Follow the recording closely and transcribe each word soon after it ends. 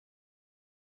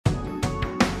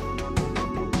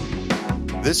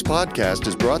This podcast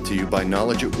is brought to you by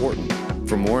Knowledge at Wharton.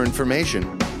 For more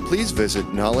information, please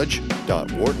visit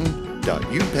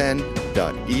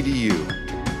knowledge.wharton.upenn.edu.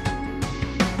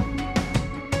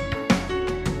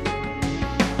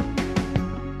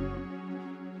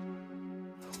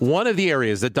 One of the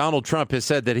areas that Donald Trump has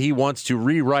said that he wants to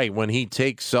rewrite when he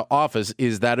takes office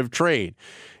is that of trade.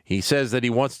 He says that he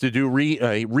wants to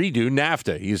redo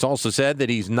NAFTA. He's also said that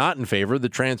he's not in favor of the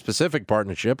Trans-Pacific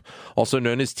Partnership, also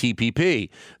known as TPP.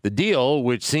 The deal,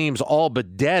 which seems all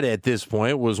but dead at this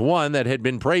point, was one that had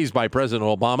been praised by President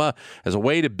Obama as a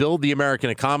way to build the American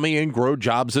economy and grow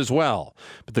jobs as well.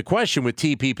 But the question with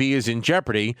TPP is in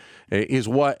jeopardy is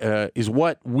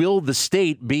what will the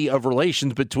state be of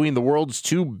relations between the world's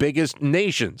two biggest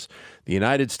nations, the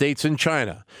United States and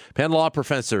China? Penn Law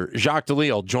Professor Jacques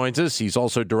Delisle joins us. He's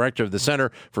also director of the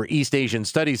Center for East Asian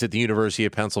Studies at the University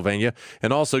of Pennsylvania.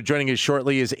 And also joining us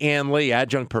shortly is Ann Lee,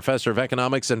 adjunct professor of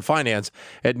economics and finance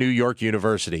at New York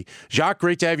University. Jacques,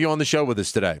 great to have you on the show with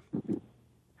us today.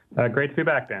 Great to be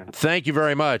back, Dan. Thank you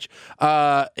very much.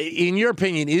 In your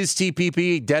opinion, is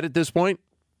TPP dead at this point?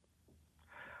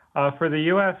 For the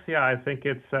U.S., yeah, I think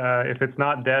it's if it's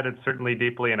not dead, it's certainly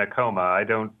deeply in a coma. I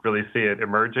don't really see it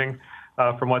emerging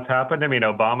from what's happened. I mean,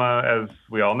 Obama, as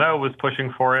we all know, was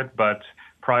pushing for it, but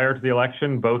prior to the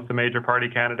election, both the major party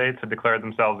candidates had declared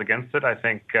themselves against it. I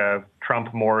think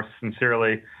Trump more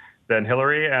sincerely than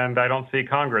Hillary, and I don't see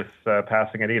Congress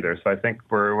passing it either. So I think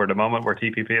we're at a moment where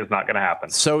TPP is not going to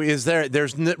happen. So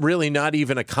there's really not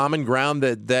even a common ground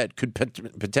that could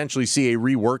potentially see a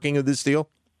reworking of this deal?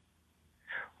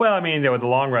 Well, I mean, in the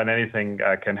long run, anything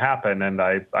can happen, and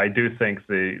I do think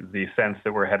the sense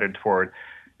that we're headed toward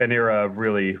an era of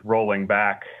really rolling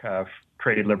back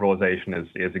trade liberalization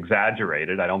is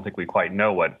exaggerated. I don't think we quite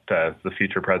know what the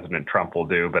future President Trump will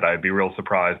do, but I'd be real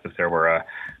surprised if there were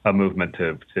a movement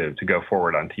to go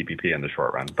forward on TPP in the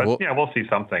short run. But we'll see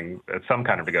some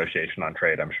kind of negotiation on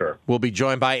trade, I'm sure. We'll be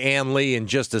joined by Ann Lee in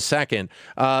just a second.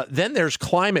 Then there's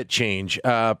climate change.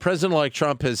 President-elect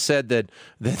Trump has said that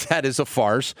is a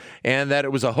farce and that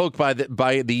it was a hoax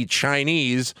by the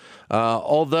Chinese.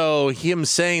 Although him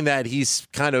saying that, he's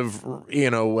kind of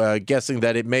guessing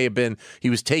that it may have been he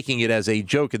was taking it as a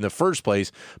joke in the first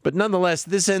place. But nonetheless,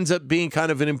 this ends up being kind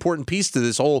of an important piece to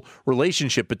this whole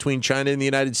relationship between China and the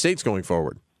United States going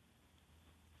forward.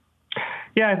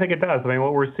 Yeah, I think it does. I mean,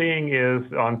 what we're seeing is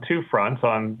on two fronts,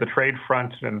 on the trade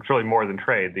front, and it's really more than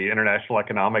trade, the international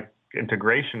economic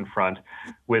integration front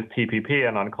with TPP,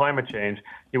 and on climate change,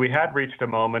 we had reached a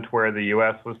moment where the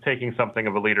U.S. was taking something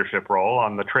of a leadership role.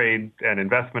 On the trade and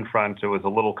investment front, it was a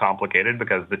little complicated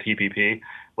because the TPP,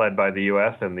 led by the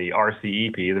U.S., and the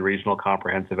RCEP, the Regional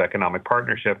Comprehensive Economic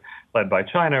Partnership, led by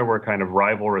China, were kind of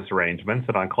rivalrous arrangements.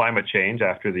 And on climate change,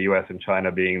 after the U.S. and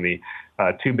China being the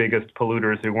two biggest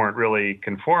polluters who weren't really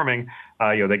conforming,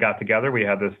 they got together. We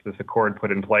had this accord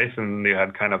put in place, and they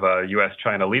had kind of a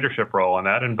U.S.-China leadership role on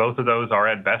that. And both of those are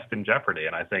at best in jeopardy,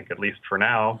 and I think, at least for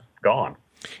now, gone.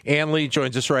 Ann Lee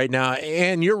joins us right now.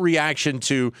 Ann, your reaction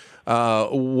to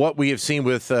what we have seen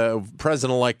with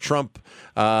President-elect Trump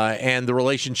and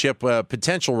the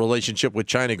potential relationship with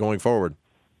China going forward?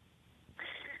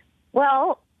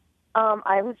 Well,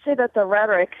 I would say that the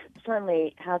rhetoric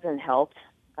certainly hasn't helped.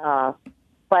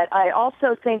 But I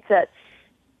also think that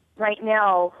right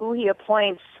now, who he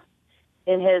appoints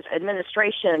in his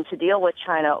administration to deal with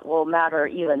China will matter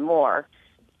even more.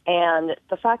 And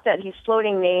the fact that he's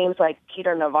floating names like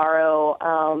Peter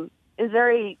Navarro is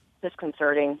very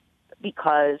disconcerting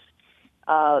because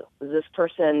this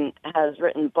person has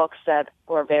written books that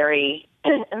were very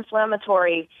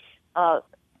inflammatory. A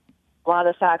lot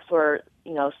of facts were,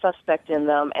 suspect in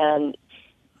them. And,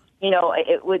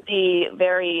 it would be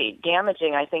very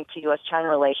damaging, I think, to U.S.-China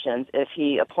relations if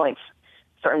he appoints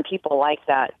certain people like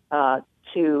that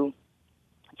to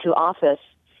office.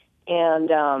 And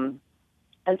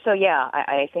so, yeah,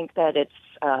 I think that it's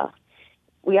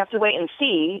we have to wait and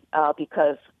see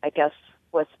because I guess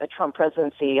with a Trump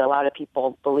presidency, a lot of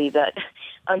people believe that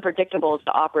unpredictable is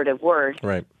the operative word.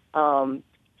 Right. And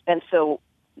so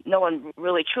no one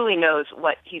really truly knows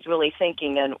what he's really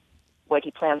thinking and what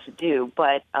he plans to do.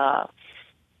 But I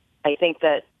think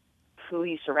that who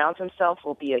he surrounds himself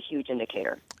will be a huge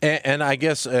indicator. And I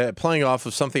guess playing off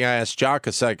of something I asked Jacques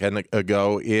a second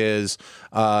ago is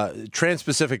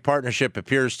Trans-Pacific Partnership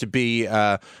appears to be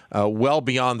well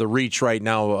beyond the reach right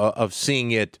now of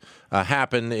seeing it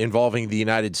happen involving the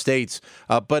United States.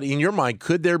 But in your mind,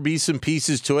 could there be some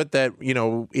pieces to it that,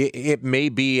 it may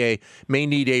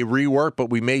need a rework, but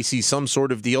we may see some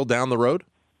sort of deal down the road?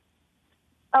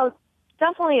 Oh,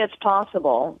 definitely it's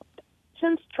possible.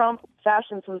 since Trump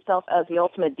fashions himself as the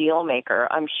ultimate deal maker,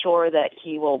 I'm sure that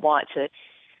he will want to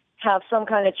have some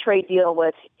kind of trade deal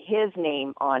with his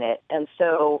name on it. And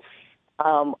so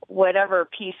whatever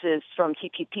pieces from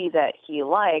TPP that he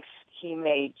likes, he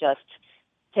may just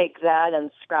take that and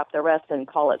scrap the rest and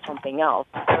call it something else.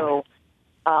 So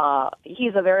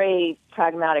he's a very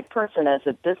pragmatic person as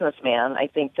a businessman. I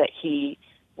think that he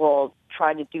will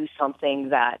try to do something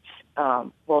that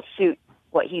will suit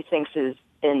what he thinks is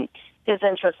in his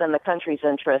interest and the country's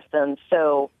interest. And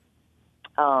so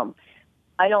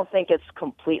I don't think it's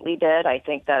completely dead. I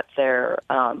think that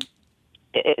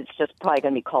it's just probably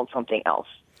going to be called something else.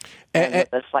 And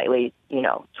with a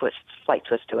slight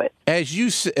twist to it. As you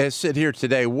sit here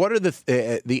today, what are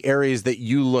the areas that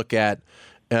you look at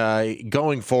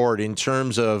going forward in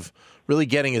terms of really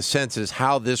getting a sense as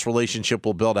how this relationship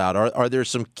will build out? Are there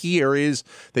some key areas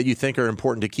that you think are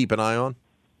important to keep an eye on?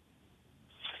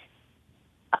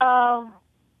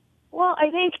 Well, I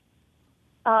think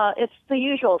it's the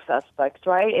usual suspects,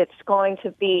 right? It's going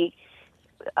to be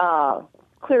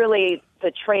clearly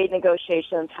the trade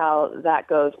negotiations, how that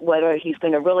goes, whether he's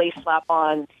going to really slap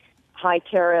on high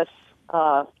tariffs.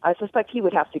 I suspect he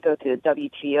would have to go through the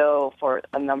WTO for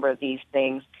a number of these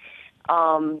things.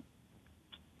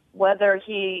 Whether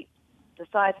he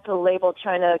decides to label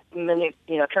China,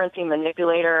 currency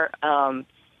manipulator,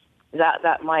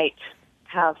 that might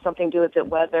have something to do with it.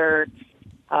 Whether,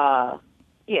 and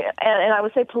I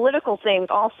would say political things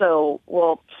also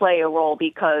will play a role,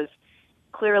 because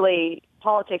clearly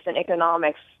politics and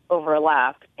economics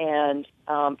overlap. And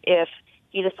if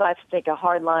he decides to take a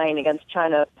hard line against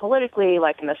China politically,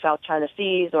 like in the South China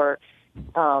Seas, or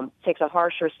takes a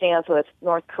harsher stance with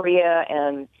North Korea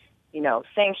and,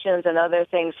 sanctions and other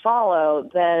things follow,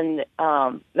 then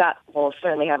that will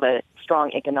certainly have a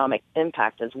strong economic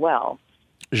impact as well.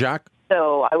 Jacques?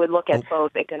 So I would look at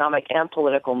both economic and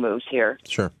political moves here.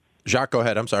 Sure. Jacques, go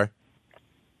ahead. I'm sorry.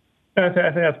 I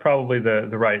think that's probably the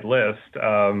right list.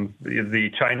 The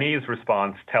Chinese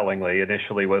response, tellingly,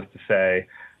 initially was to say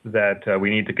that we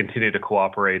need to continue to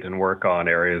cooperate and work on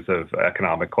areas of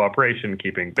economic cooperation,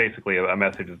 keeping basically a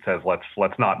message that says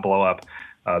let's not blow up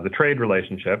the trade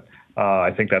relationship.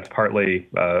 I think that's partly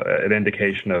an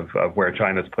indication of where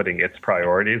China's putting its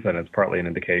priorities, and it's partly an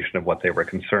indication of what they were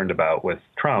concerned about with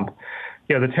Trump.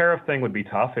 The tariff thing would be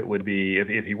tough. It would be,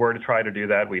 if he were to try to do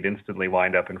that, we'd instantly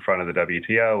wind up in front of the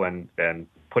WTO, and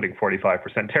putting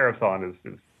 45% tariffs on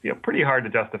is pretty hard to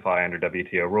justify under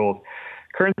WTO rules.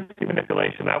 Currency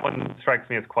manipulation, that one strikes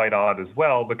me as quite odd as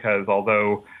well, because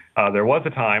although there was a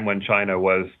time when China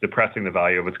was depressing the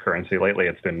value of its currency, lately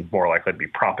it's been more likely to be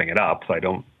propping it up. So I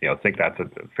don't think that's a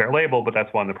fair label, but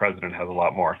that's one the president has a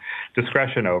lot more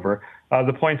discretion over.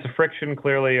 The points of friction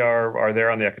clearly are there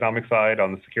on the economic side.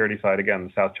 On the security side, again,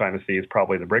 the South China Sea is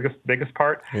probably the biggest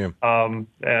part. Yeah.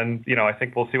 And I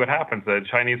think we'll see what happens. The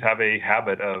Chinese have a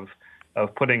habit of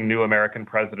putting new American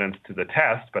presidents to the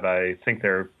test, but I think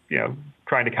they're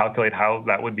trying to calculate how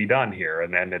that would be done here,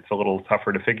 and then it's a little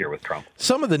tougher to figure with Trump.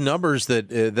 Some of the numbers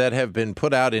that have been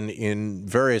put out in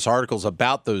various articles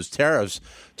about those tariffs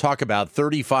talk about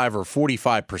 35 or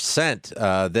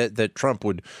 45% that Trump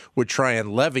would try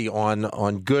and levy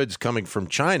on goods coming from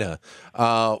China.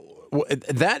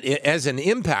 That as an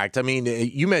impact, I mean,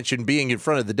 you mentioned being in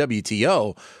front of the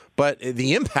WTO, but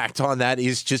the impact on that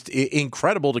is just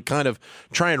incredible to kind of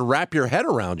try and wrap your head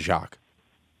around, Jacques.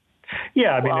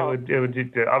 Yeah, I mean, it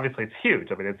would obviously it's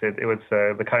huge. I mean, it was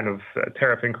the kind of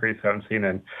tariff increase I haven't seen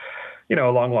in a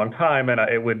long time, and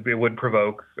it would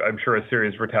provoke, I'm sure, a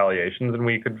series of retaliations, and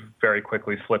we could very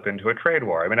quickly slip into a trade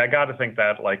war. I mean, I got to think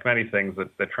that, like many things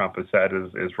that Trump has said,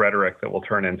 is rhetoric that will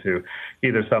turn into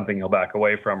either something he'll back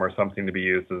away from or something to be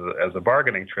used as a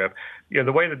bargaining chip.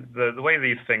 The way the way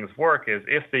these things work is,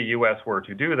 if the U.S. were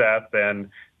to do that, then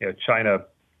China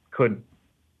could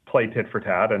play tit for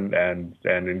tat and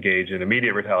engage in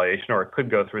immediate retaliation, or it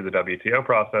could go through the WTO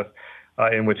process,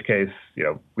 in which case,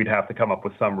 we'd have to come up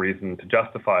with some reason to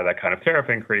justify that kind of tariff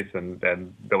increase, and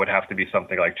there would have to be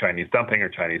something like Chinese dumping or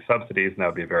Chinese subsidies, and that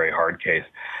would be a very hard case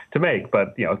to make.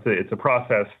 But, it's a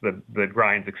process that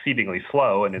grinds exceedingly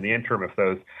slow, and in the interim, if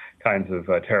those kinds of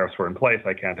tariffs were in place,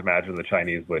 I can't imagine the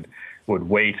Chinese would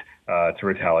wait to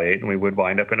retaliate, and we would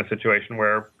wind up in a situation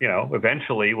where,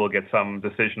 eventually we'll get some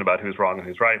decision about who's wrong and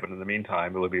who's right, but in the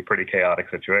meantime, it would be a pretty chaotic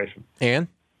situation. Anne?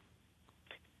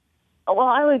 Well,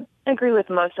 I would agree with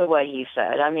most of what he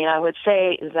said. I mean, I would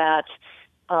say that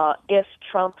if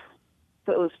Trump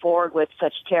goes forward with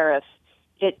such tariffs,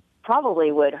 it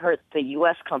probably would hurt the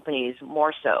U.S. companies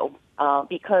more so,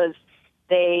 because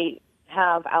they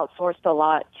have outsourced a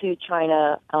lot to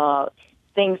China.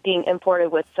 Things being imported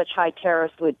with such high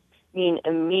tariffs would mean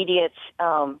immediate,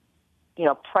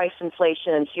 price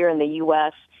inflation here in the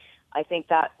U.S. I think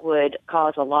that would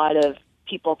cause a lot of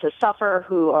people to suffer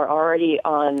who are already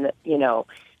on,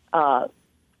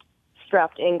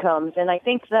 strapped incomes. And I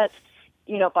think that,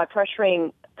 by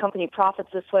pressuring company profits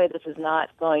this way, this is not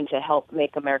going to help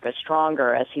make America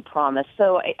stronger, as he promised.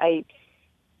 So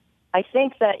I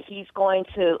think that he's going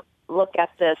to look at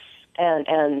this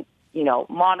and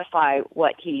modify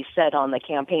what he said on the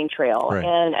campaign trail. Right.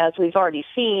 And as we've already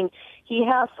seen, he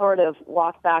has sort of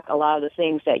walked back a lot of the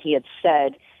things that he had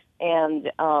said.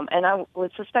 And I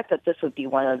would suspect that this would be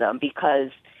one of them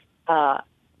because,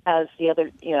 as the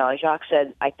other, Jacques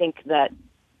said, I think that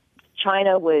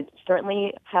China would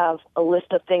certainly have a list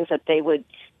of things that they would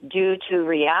do to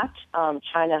react.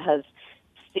 China has,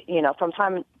 from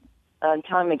time and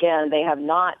time again, they have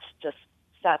not just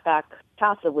sat back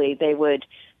passively. They would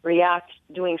react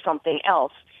doing something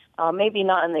else, maybe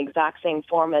not in the exact same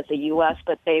form as the U.S.,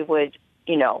 but they would,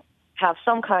 have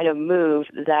some kind of move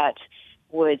that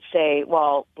would say,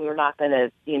 well, we're not going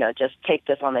to, just take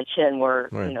this on the chin. We're,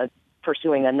 right.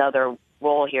 Pursuing another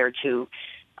role here to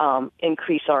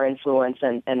increase our influence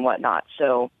and whatnot.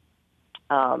 So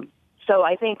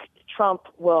I think Trump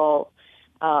will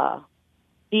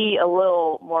be a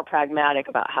little more pragmatic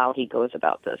about how he goes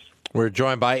about this. We're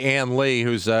joined by Ann Lee,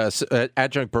 who's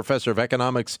adjunct professor of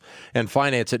economics and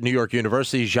finance at New York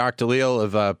University, Jacques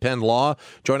Delisle of Penn Law.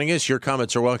 Joining us, your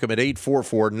comments are welcome at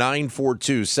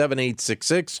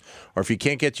 844-942-7866. Or if you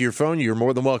can't get to your phone, you're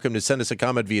more than welcome to send us a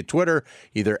comment via Twitter,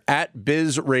 either at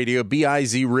BizRadio,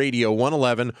 B-I-Z Radio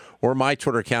 111, or my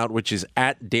Twitter account, which is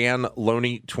at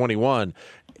DanLoney21.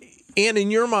 And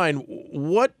in your mind,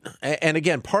 what, and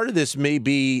again, part of this may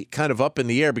be kind of up in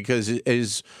the air because,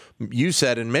 as you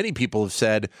said, and many people have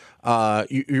said,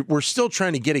 we're still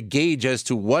trying to get a gauge as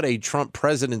to what a Trump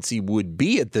presidency would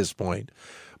be at this point.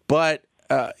 But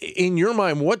in your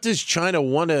mind, what does China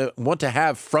want to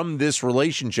have from this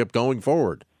relationship going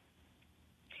forward?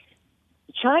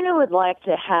 China would like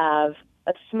to have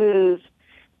a smooth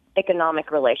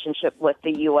economic relationship with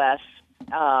the U.S.,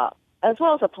 as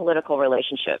well as a political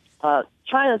relationship.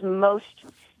 China's most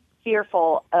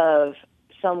fearful of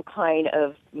some kind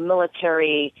of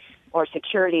military or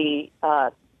security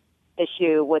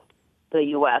issue with the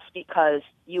U.S. because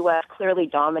U.S. clearly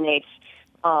dominates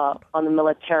in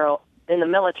the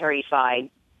military side,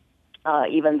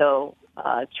 even though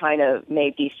China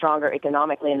may be stronger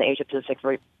economically in the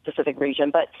Asia-Pacific region.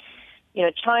 But,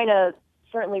 China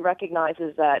certainly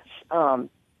recognizes that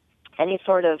any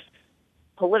sort of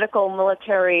political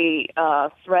military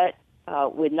threat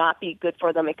would not be good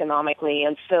for them economically,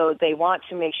 and so they want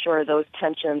to make sure those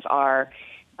tensions are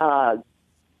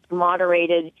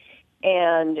moderated.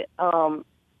 And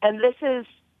this is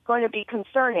going to be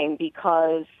concerning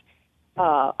because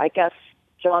I guess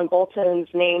John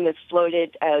Bolton's name is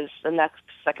floated as the next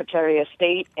Secretary of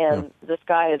State, and this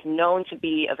guy is known to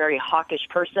be a very hawkish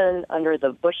person under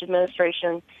the Bush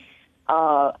administration,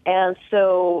 and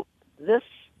so this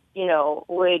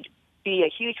would be a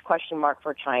huge question mark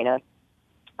for China,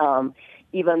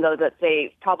 even though that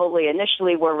they probably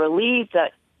initially were relieved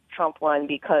that Trump won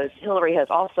because Hillary has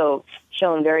also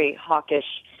shown very hawkish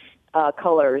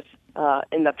colors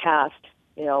in the past,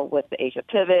 with the Asia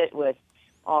pivot, with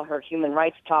all her human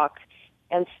rights talk.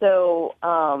 And so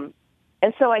I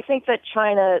think that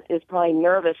China is probably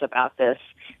nervous about this.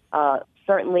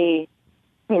 Certainly,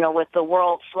 with the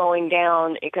world slowing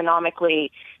down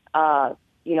economically,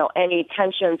 any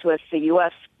tensions with the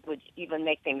U.S. would even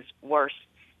make things worse.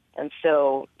 And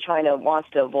so China wants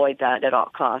to avoid that at all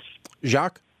costs.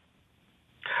 Jacques?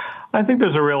 I think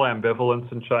there's a real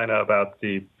ambivalence in China about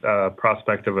the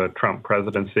prospect of a Trump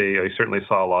presidency. I certainly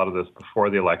saw a lot of this before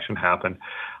the election happened.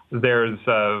 There was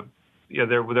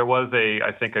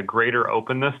I think, a greater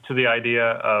openness to the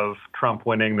idea of Trump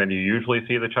winning than you usually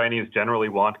see. The Chinese generally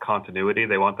want continuity.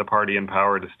 They want the party in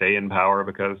power to stay in power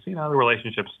because, the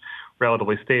relationship's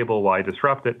relatively stable. Why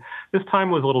disrupt it? This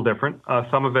time was a little different.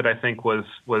 Some of it, I think, was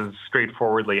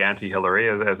straightforwardly anti-Hillary.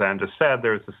 As Ann just said,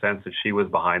 there's a sense that she was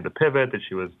behind the pivot, that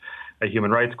she was a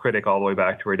human rights critic all the way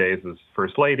back to her days as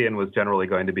First Lady and was generally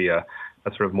going to be a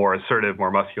sort of more assertive, more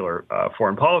muscular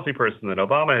foreign policy person than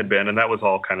Obama had been, and that was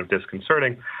all kind of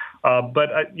disconcerting.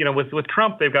 But with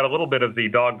Trump, they've got a little bit of the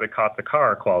dog that caught the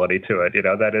car quality to it.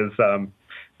 That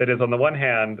is, on the one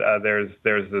hand, there's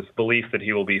this belief that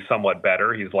he will be somewhat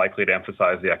better. He's likely to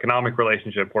emphasize the economic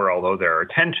relationship, where although there are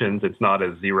tensions, it's not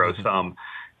as zero-sum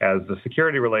as the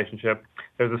security relationship.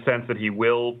 There's a sense that he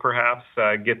will perhaps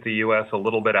get the U.S. a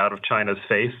little bit out of China's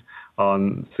face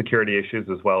on security issues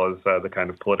as well as the kind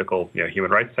of political,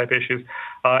 human rights type issues.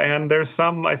 And there's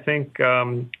some, I think,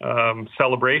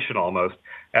 celebration almost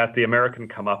at the American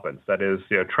comeuppance. That is,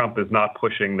 Trump is not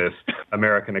pushing this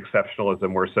American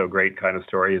exceptionalism, we're so great kind of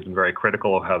story. He's been very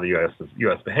critical of how the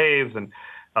U.S. behaves, and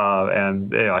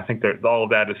I think that all of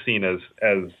that is seen as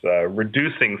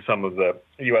reducing some of the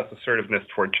U.S. assertiveness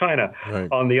toward China. Right.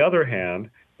 On the other hand,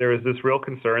 there is this real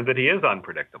concern that he is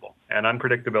unpredictable, and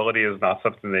unpredictability is not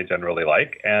something they generally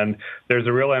like. And there's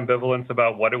a real ambivalence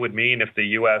about what it would mean if the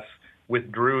U.S.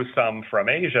 withdrew some from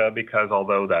Asia, because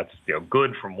although that's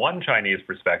good from one Chinese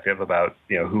perspective about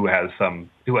who has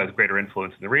greater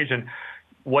influence in the region,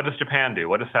 what does Japan do?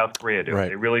 What does South Korea do? Right.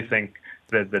 They really think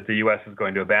that the U.S. is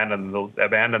going to abandon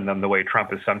them the way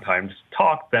Trump has sometimes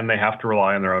talked. Then they have to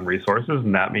rely on their own resources,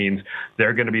 and that means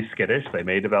they're going to be skittish. They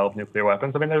may develop nuclear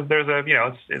weapons. I mean, there's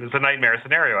a nightmare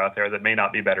scenario out there that may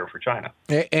not be better for China.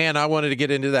 And I wanted to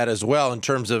get into that as well in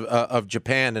terms of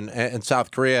Japan and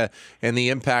South Korea and the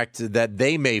impact that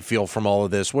they may feel from all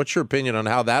of this. What's your opinion on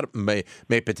how that may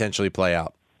potentially play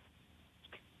out?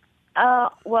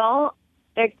 Well,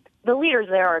 the leaders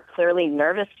there are clearly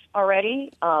nervous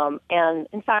already. And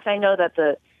in fact, I know that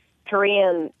the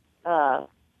Korean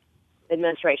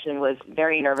administration was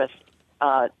very nervous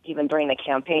even during the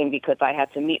campaign, because I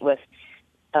had to meet with,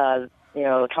 the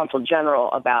Consul General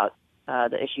about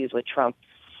the issues with Trump.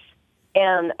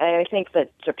 And I think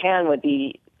that Japan would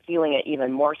be feeling it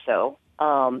even more so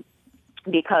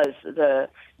because the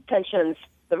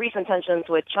recent tensions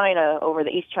with China over the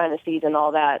East China Sea and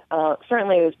all that,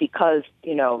 certainly it was because,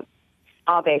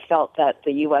 Abe felt that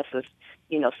the U.S. was,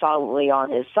 solidly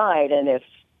on his side. And if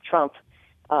Trump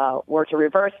were to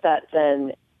reverse that,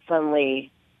 then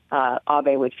suddenly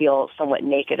Abe would feel somewhat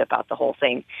naked about the whole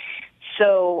thing.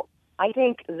 So I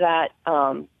think that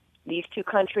these two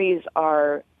countries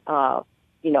are,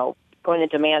 going to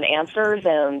demand answers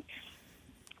and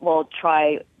will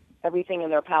try everything in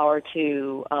their power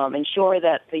to ensure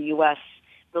that the U.S.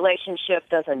 relationship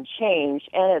doesn't change.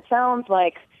 And it sounds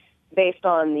like, based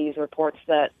on these reports,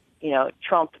 that,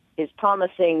 Trump is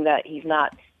promising that he's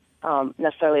not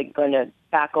necessarily going to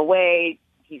back away.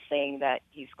 He's saying that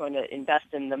he's going to invest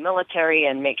in the military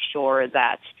and make sure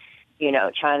that,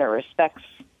 China respects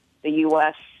the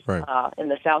U.S. Right. In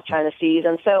the South China Seas.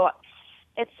 And so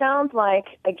it sounds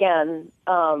like, again,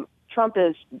 Trump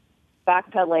is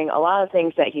backpedaling a lot of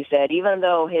things that he said, even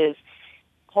though his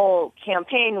whole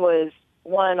campaign was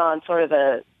one on sort of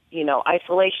a,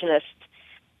 isolationist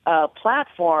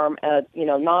platform,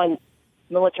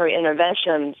 non-military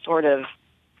intervention sort of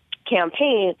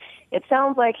campaign. It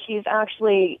sounds like he's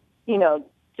actually,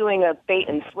 doing a bait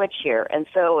and switch here. And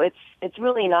so it's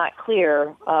really not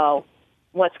clear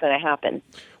what's going to happen.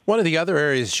 One of the other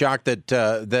areas, Jacques,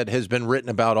 that has been written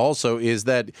about also is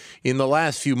that in the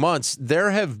last few months, there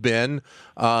have been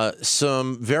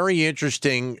some very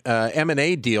interesting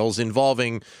M&A deals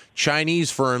involving Chinese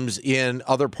firms in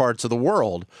other parts of the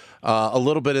world. A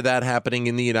little bit of that happening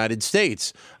in the United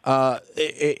States.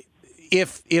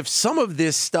 If some of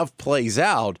this stuff plays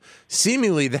out,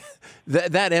 seemingly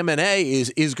that M&A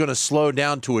is going to slow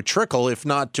down to a trickle, if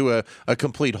not to a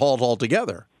complete halt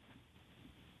altogether.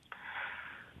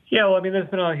 Yeah, well, I mean, there's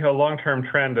been a long-term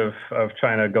trend of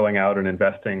China going out and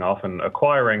investing, often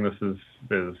acquiring. This is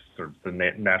sort of the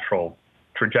natural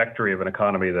trajectory of an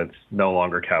economy that's no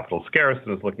longer capital scarce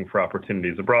and is looking for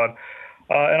opportunities abroad.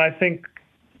 And I think,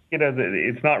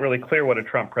 it's not really clear what a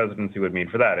Trump presidency would mean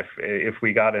for that. If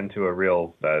we got into a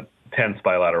real tense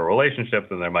bilateral relationship,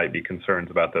 then there might be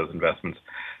concerns about those investments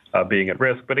being at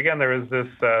risk. But again, there is this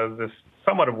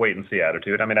somewhat of wait-and-see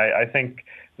attitude. I mean, I think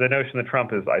the notion that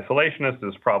Trump is isolationist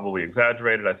is probably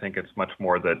exaggerated. I think it's much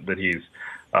more that he's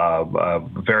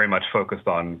very much focused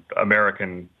on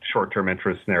American short-term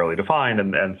interests narrowly defined,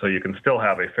 and so you can still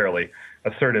have a fairly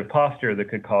assertive posture that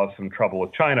could cause some trouble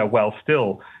with China while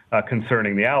still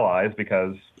concerning the allies,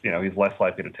 because he's less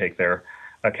likely to take their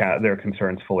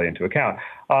concerns fully into account.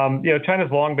 China's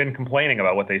long been complaining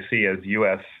about what they see as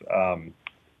U.S.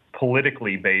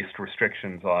 Politically based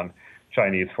restrictions on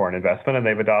Chinese foreign investment, and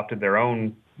they've adopted their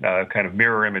own kind of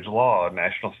mirror image law,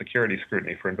 national security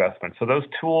scrutiny for investment. So those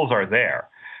tools are there.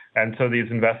 And so these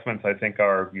investments, I think,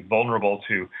 are vulnerable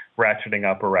to ratcheting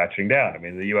up or ratcheting down. I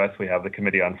mean, in the U.S., we have the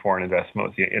Committee on Foreign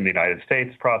Investment in the United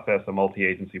States process, a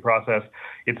multi-agency process.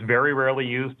 It's very rarely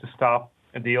used to stop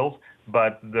deals,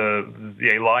 but the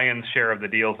lion's share of the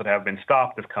deals that have been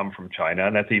stopped have come from China,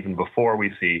 and that's even before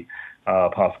we see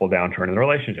possible downturn in the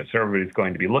relationship. So everybody's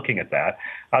going to be looking at that.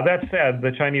 That said,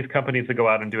 the Chinese companies that go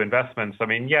out and do investments, I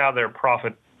mean, yeah, they're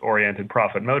profit-oriented,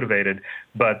 profit-motivated,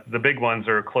 but the big ones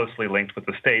are closely linked with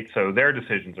the state, so their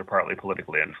decisions are partly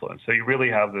politically influenced. So you really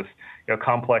have this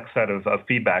complex set of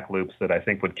feedback loops that I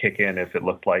think would kick in if it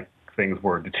looked like things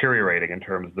were deteriorating in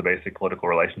terms of the basic political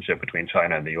relationship between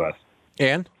China and the U.S.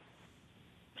 Anne?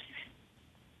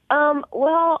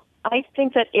 Well, I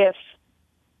think that if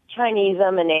Chinese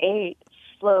M&A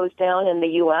slows down in the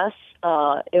U.S.,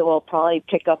 it will probably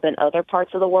pick up in other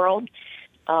parts of the world.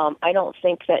 I don't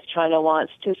think that China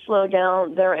wants to slow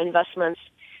down their investments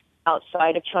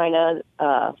outside of China.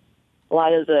 A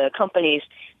lot of the companies,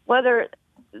 whether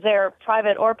they're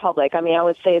private or public, I mean, I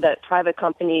would say that private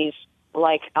companies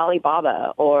like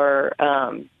Alibaba or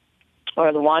the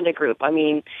Wanda Group, I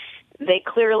mean, they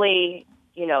clearly,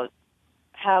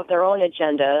 have their own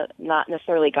agenda, not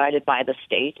necessarily guided by the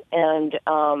state. And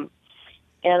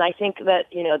I think that,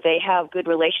 they have good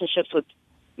relationships with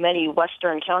many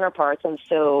Western counterparts, and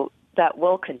so that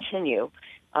will continue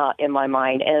in my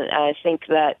mind. And I think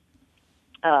that,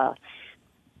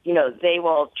 they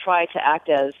will try to act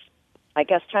as, I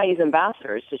guess, Chinese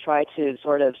ambassadors to try to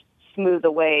sort of smooth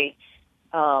the way,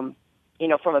 from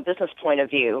a business point of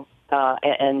view,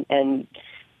 and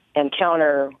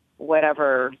counter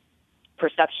whatever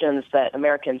perceptions that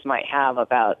Americans might have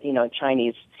about,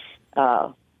 Chinese,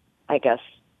 I guess,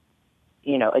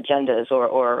 agendas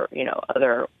or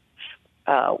other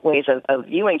ways of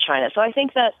viewing China. So I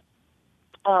think that,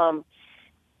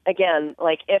 again,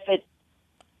 like if it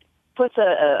puts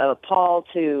a pall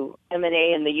to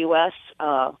M&A in the U.S.,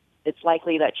 it's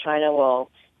likely that China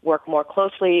will work more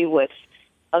closely with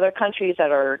other countries that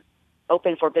are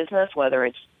open for business, whether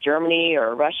it's Germany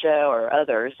or Russia or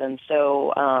others. And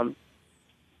so,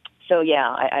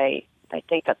 I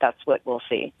think that that's what we'll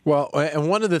see. Well, and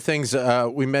one of the things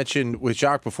we mentioned with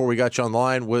Jacques before we got you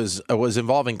online was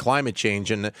involving climate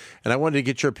change, and I wanted to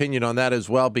get your opinion on that as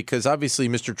well, because obviously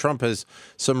Mr. Trump has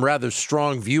some rather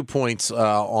strong viewpoints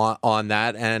on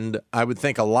that, and I would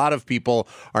think a lot of people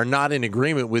are not in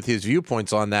agreement with his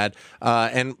viewpoints on that.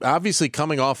 And obviously,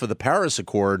 coming off of the Paris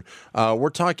Accord,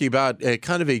 we're talking about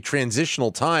kind of a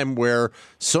transitional time where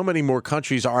so many more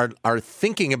countries are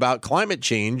thinking about climate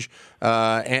change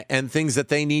and things that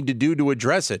they need to do to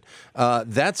address it.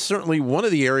 That's certainly one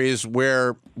of the areas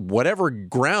where whatever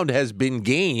ground has been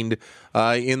gained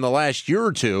in the last year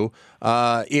or two,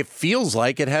 it feels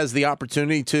like it has the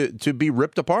opportunity to be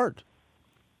ripped apart.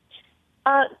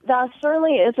 That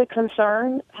certainly is a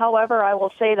concern. However, I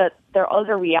will say that there are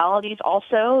other realities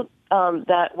also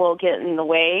that will get in the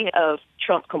way of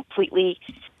Trump completely,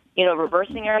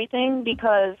 reversing everything,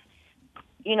 because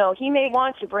he may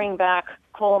want to bring back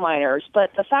coal miners, but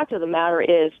the fact of the matter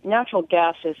is natural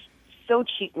gas is so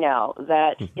cheap now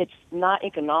that it's not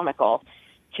economical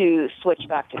to switch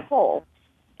back to coal.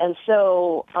 And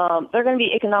so there are going to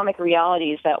be economic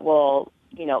realities that will,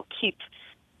 keep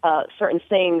certain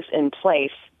things in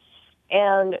place.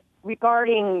 And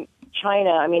regarding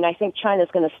China, I mean, I think China is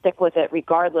going to stick with it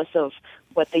regardless of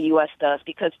what the U.S. does,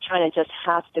 because China just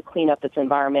has to clean up its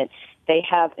environment. They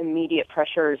have immediate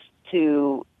pressures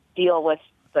to deal with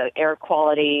the air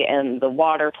quality and the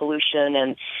water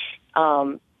pollution,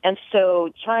 and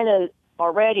so China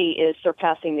already is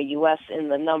surpassing the U.S. in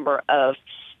the number of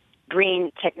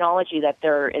green technology that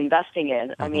they're investing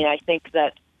in. I mean, I think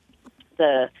that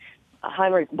the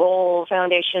Heinrich Boll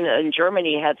Foundation in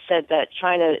Germany had said that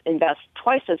China invests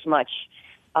twice as much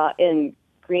in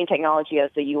green technology as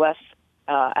the U.S.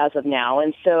 As of now,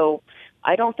 and so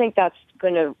I don't think that's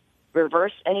going to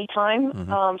reverse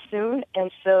anytime soon.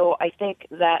 And so I think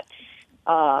that,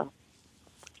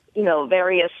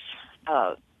 various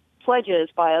pledges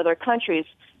by other countries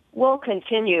will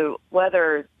continue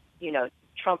whether,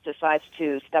 Trump decides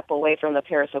to step away from the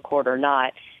Paris Accord or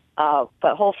not.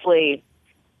 But hopefully,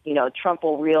 Trump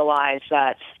will realize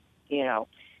that,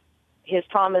 his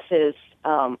promises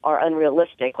are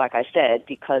unrealistic, like I said,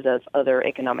 because of other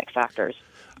economic factors.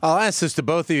 I'll ask this to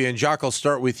both of you, and Jacques, I'll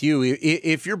start with you.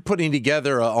 If you're putting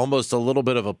together almost a little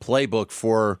bit of a playbook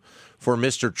for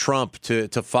Mr. Trump to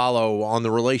follow on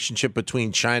the relationship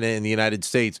between China and the United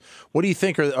States, what do you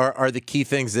think are the key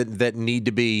things that need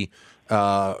to be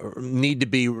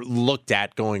looked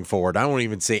at going forward? I won't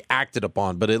even say acted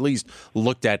upon, but at least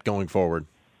looked at going forward.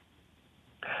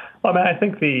 Well, I mean, I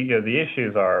think the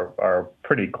issues are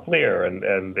pretty clear,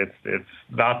 and it's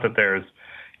not that there's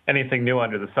anything new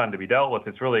under the sun to be dealt with.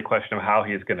 It's really a question of how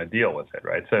he's going to deal with it,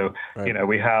 right? So,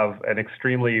 we have an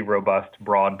extremely robust,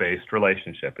 broad-based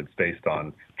relationship. It's based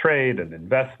on trade and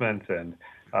investment and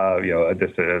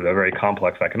just a very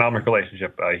complex economic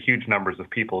relationship, huge numbers of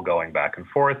people going back and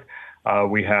forth.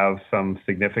 We have some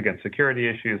significant security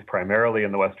issues, primarily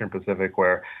in the Western Pacific,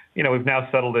 where, we've now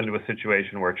settled into a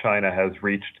situation where China has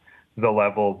reached the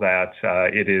level that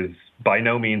it is by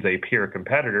no means a peer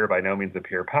competitor, by no means a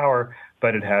peer power,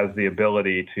 but it has the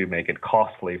ability to make it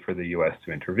costly for the U.S.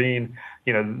 to intervene.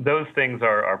 Those things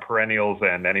are perennials,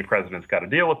 and any president's got to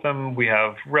deal with them. We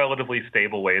have relatively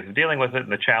stable ways of dealing with it,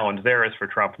 and the challenge there is for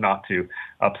Trump not to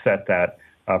upset that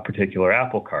particular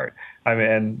apple cart. I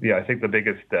think the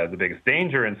biggest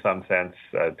danger, in some sense,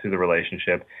 to the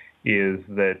relationship is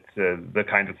that the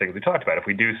kinds of things we talked about. If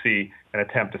we do see an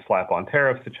attempt to slap on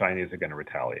tariffs, the Chinese are going to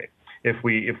retaliate. If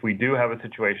we do have a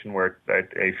situation where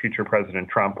a future President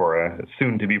Trump or a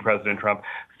soon-to-be President Trump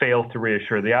fails to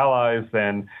reassure the allies,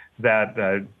 then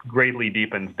that greatly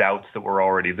deepens doubts that were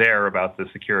already there about the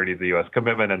security of the U.S.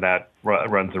 commitment, and that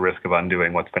runs the risk of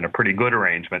undoing what's been a pretty good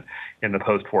arrangement in the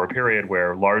post-war period,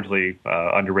 where largely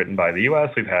underwritten by the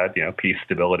U.S., we've had peace,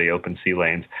 stability, open sea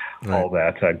lanes, all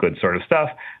that good sort of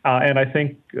stuff. And I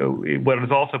think what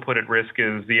has also put at risk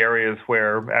is the areas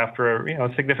where, after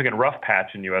a significant rough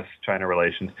patch in U.S.-China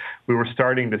relations, we were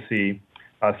starting to see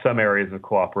some areas of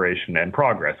cooperation and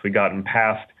progress. We gotten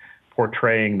past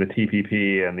portraying the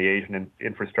TPP and the Asian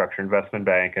Infrastructure Investment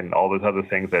Bank and all those other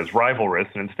things as rivalrous,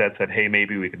 and instead said, hey,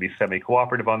 maybe we could be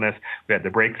semi-cooperative on this. We had the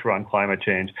breakthrough on climate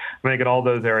change. I think in all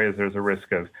those areas, there's a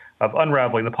risk of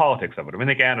unraveling the politics of it. I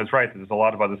think Anna's right. There's a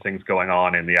lot of other things going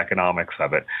on in the economics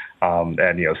of it. So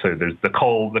there's the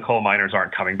coal miners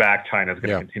aren't coming back. China's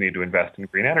going to continue to invest in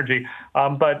green energy.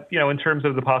 But in terms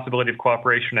of the possibility of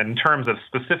cooperation and in terms of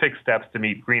specific steps to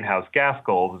meet greenhouse gas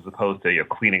goals, as opposed to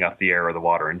cleaning up the air or the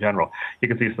water in general, you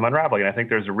can see some unraveling. And I think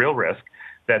there's a real risk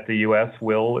that the U.S.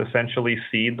 will essentially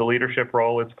cede the leadership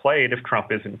role it's played if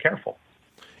Trump isn't careful.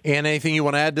 Ann, anything you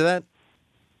want to add to that?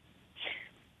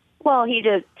 Well, he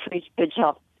did a good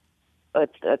job, a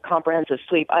comprehensive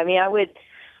sweep. I would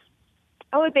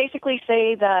basically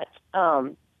say that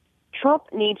Trump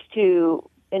needs to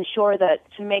ensure that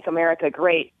to make America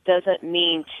great doesn't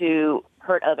mean to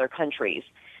hurt other countries.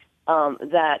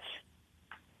 That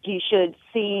he should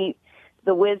see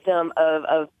the wisdom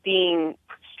of being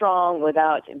strong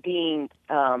without being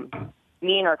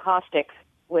mean or caustic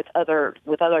with other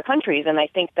countries, and I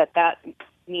think that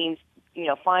means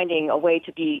finding a way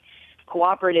to be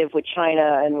cooperative with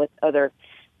China and with other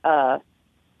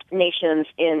nations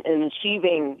in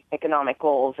achieving economic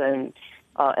goals and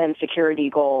security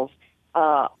goals.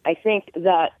 I think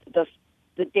that the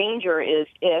danger is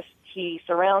if he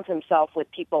surrounds himself with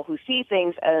people who see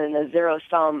things in a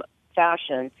zero-sum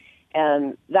fashion,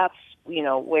 and that's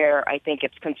where I think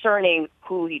it's concerning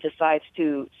who he decides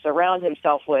to surround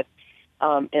himself with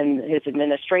in his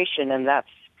administration, and that's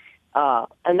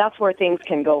where things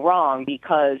can go wrong,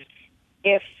 because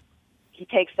if he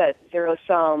takes that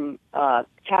zero-sum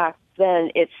tack, then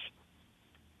it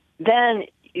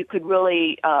could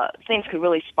really things could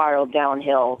really spiral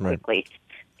downhill quickly,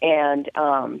 and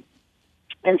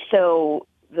so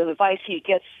the advice he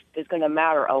gets is going to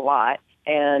matter a lot,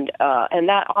 and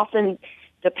that often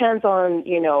depends on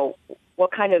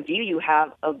what kind of view you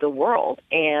have of the world,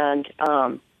 and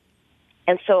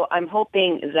so I'm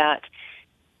hoping that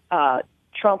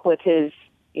Trump, with his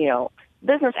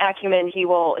business acumen, he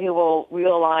will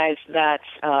realize that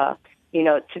to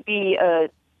be a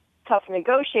tough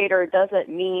negotiator doesn't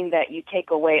mean that you take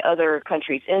away other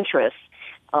countries' interests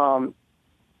in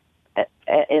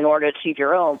order to achieve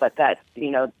your own, but that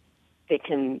they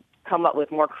can come up with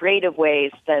more creative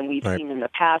ways than we've seen in the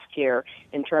past here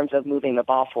in terms of moving the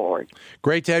ball forward.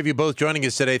 Great to have you both joining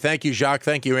us today. Thank you, Jacques.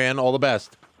 Thank you, Ann. All the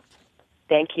best.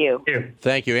 Thank you.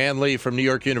 Thank you. Ann Lee from New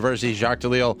York University, Jacques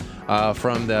Delisle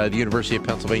from the University of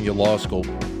Pennsylvania Law School.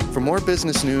 For more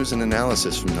business news and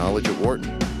analysis from Knowledge at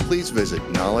Wharton, please visit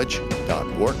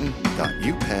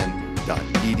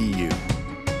knowledge.wharton.upenn.edu.